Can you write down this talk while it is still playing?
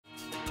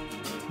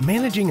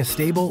Managing a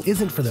stable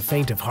isn't for the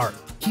faint of heart.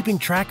 Keeping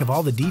track of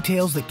all the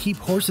details that keep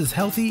horses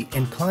healthy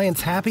and clients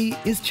happy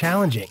is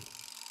challenging.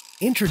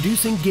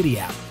 Introducing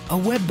GiddyApp, a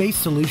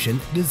web-based solution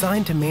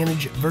designed to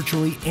manage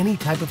virtually any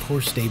type of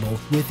horse stable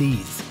with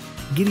ease.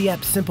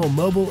 GiddyApp's simple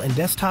mobile and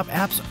desktop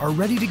apps are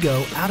ready to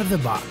go out of the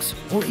box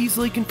or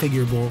easily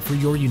configurable for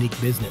your unique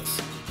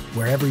business.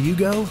 Wherever you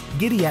go,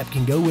 GiddyApp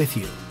can go with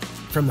you.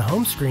 From the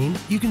home screen,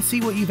 you can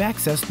see what you've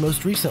accessed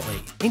most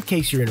recently, in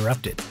case you're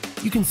interrupted.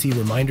 You can see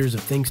reminders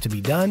of things to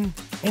be done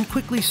and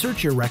quickly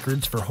search your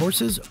records for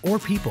horses or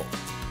people.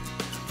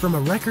 From a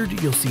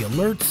record, you'll see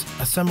alerts,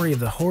 a summary of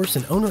the horse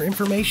and owner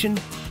information,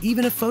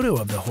 even a photo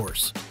of the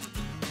horse.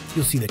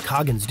 You'll see the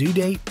Coggin's due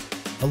date,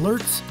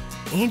 alerts,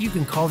 and you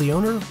can call the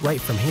owner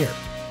right from here.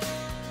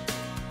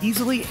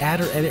 Easily add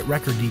or edit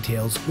record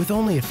details with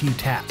only a few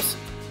taps.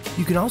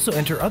 You can also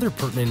enter other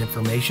pertinent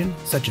information,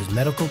 such as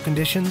medical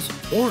conditions,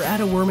 or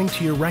add a worming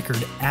to your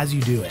record as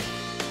you do it.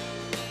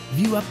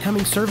 View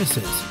upcoming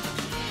services,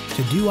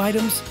 to-do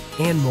items,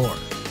 and more.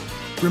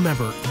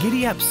 Remember,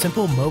 GiddyApp's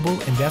simple mobile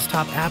and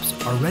desktop apps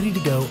are ready to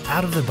go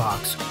out of the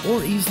box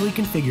or easily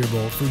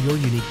configurable for your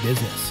unique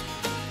business.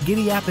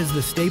 GiddyApp is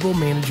the stable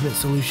management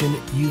solution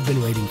you've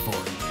been waiting for.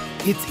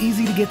 It's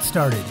easy to get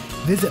started.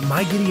 Visit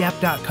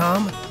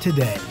mygiddyApp.com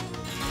today.